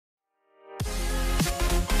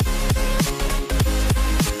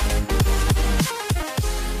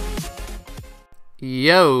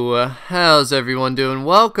Yo, how's everyone doing?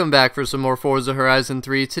 Welcome back for some more Forza Horizon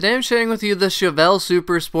 3. Today I'm sharing with you the Chevelle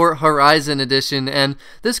Super Sport Horizon Edition, and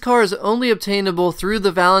this car is only obtainable through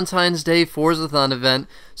the Valentine's Day Forzathon event.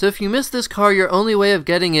 So if you missed this car, your only way of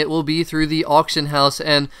getting it will be through the auction house,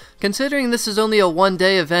 and considering this is only a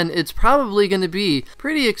one-day event, it's probably going to be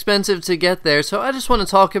pretty expensive to get there. So I just want to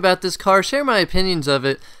talk about this car, share my opinions of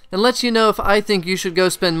it, and let you know if I think you should go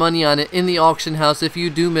spend money on it in the auction house if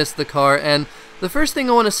you do miss the car. And the first thing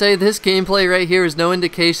I want to say, this gameplay right here is no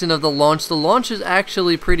indication of the launch. The launch is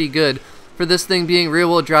actually pretty good for this thing being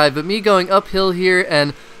rear-wheel drive, but me going uphill here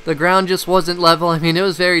and the ground just wasn't level. I mean, it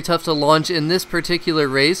was very tough to launch in this particular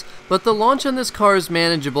race, but the launch on this car is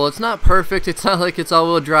manageable. It's not perfect, it's not like it's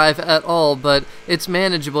all-wheel drive at all, but it's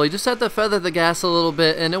manageable. You just have to feather the gas a little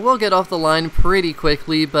bit and it will get off the line pretty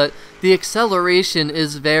quickly, but the acceleration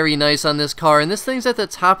is very nice on this car, and this thing's at the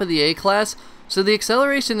top of the A-class. So the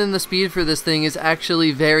acceleration and the speed for this thing is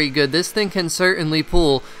actually very good. This thing can certainly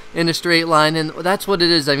pull in a straight line, and that's what it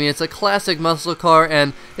is. I mean, it's a classic muscle car,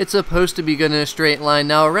 and it's supposed to be good in a straight line.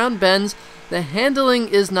 Now, around bends, the handling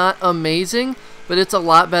is not amazing, but it's a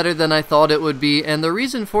lot better than I thought it would be, and the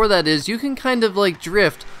reason for that is you can kind of like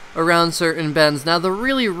drift around certain bends. Now, the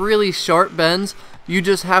really sharp bends, you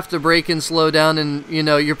just have to brake and slow down, and you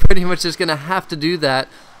know, you're pretty much just gonna have to do that.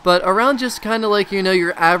 But around just kind of like, you know,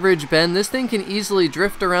 your average bend, this thing can easily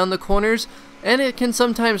drift around the corners, and it can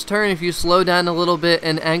sometimes turn if you slow down a little bit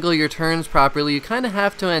and angle your turns properly. You kind of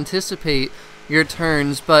have to anticipate your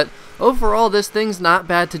turns, but overall this thing's not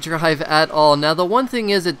bad to drive at all. Now the one thing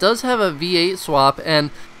is it does have a V8 swap, and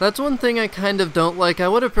that's one thing I kind of don't like. I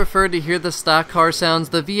would have preferred to hear the stock car sounds.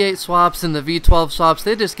 The V8 swaps and the V12 swaps,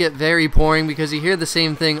 they just get very boring because you hear the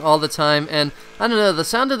same thing all the time, and I don't know, the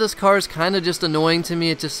sound of this car is kind of just annoying to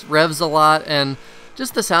me. It just revs a lot, and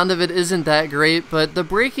just the sound of it isn't that great, but the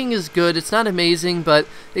braking is good. It's not amazing, but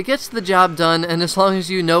it gets the job done, and as long as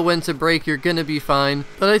you know when to brake, you're gonna be fine.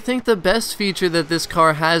 But I think the best feature that this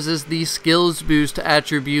car has is the skills boost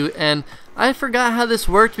attribute, and I forgot how this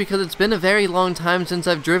worked because it's been a very long time since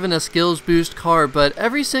I've driven a skills boost car, but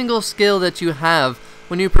every single skill that you have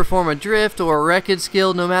when you perform a drift or a wreckage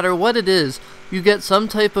skill, no matter what it is, you get some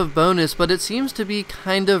type of bonus, but it seems to be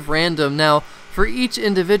kind of random. Now, for each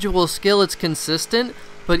individual skill it's consistent,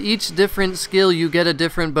 but each different skill you get a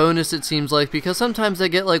different bonus, it seems like, because sometimes I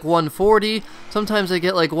get like 140, sometimes I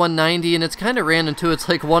get like 190, and it's kind of random too. It's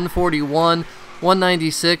like 141,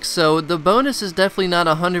 196, so the bonus is definitely not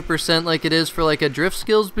 100% like it is for like a drift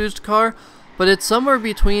skills boost car, but it's somewhere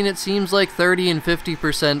between, it seems like 30 and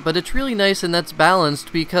 50%, but it's really nice and that's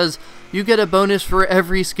balanced because you get a bonus for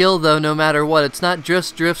every skill though, no matter what. It's not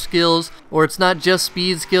just drift skills, or it's not just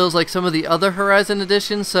speed skills like some of the other Horizon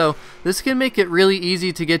editions, so this can make it really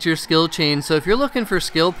easy to get your skill chain. So if you're looking for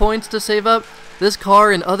skill points to save up, this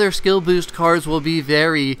car and other skill boost cars will be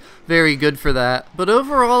very good for that. But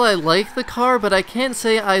overall, I like the car, but I can't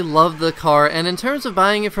say I love the car, and in terms of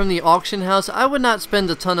buying it from the auction house, I would not spend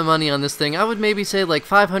a ton of money on this thing. I would maybe say like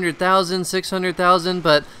 500,000, 600,000,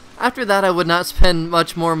 but after that, I would not spend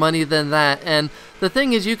much more money than that. And the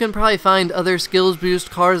thing is, you can probably find other skills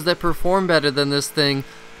boost cars that perform better than this thing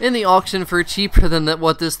in the auction for cheaper than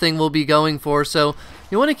what this thing will be going for. So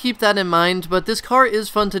you want to keep that in mind, but this car is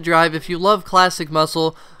fun to drive. If you love classic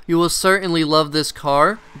muscle, you will certainly love this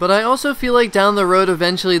car. But I also feel like down the road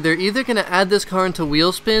eventually they're either going to add this car into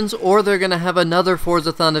wheel spins, or they're going to have another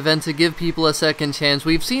Forzathon event to give people a second chance.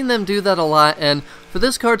 We've seen them do that a lot, and for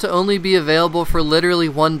this car to only be available for literally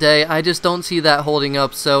one day, I just don't see that holding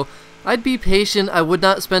up. So I'd be patient. I would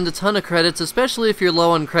not spend a ton of credits, especially if you're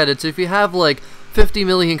low on credits. If you have like 50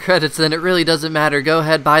 million credits, then it really doesn't matter. Go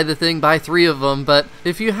ahead, buy the thing, buy 3 of them. But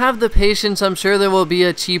if you have the patience, I'm sure there will be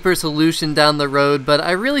a cheaper solution down the road. But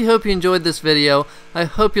I really hope you enjoyed this video. I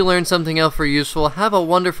hope you learned something else useful. Have a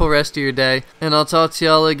wonderful rest of your day, and I'll talk to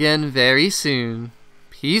y'all again very soon.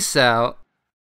 Peace out.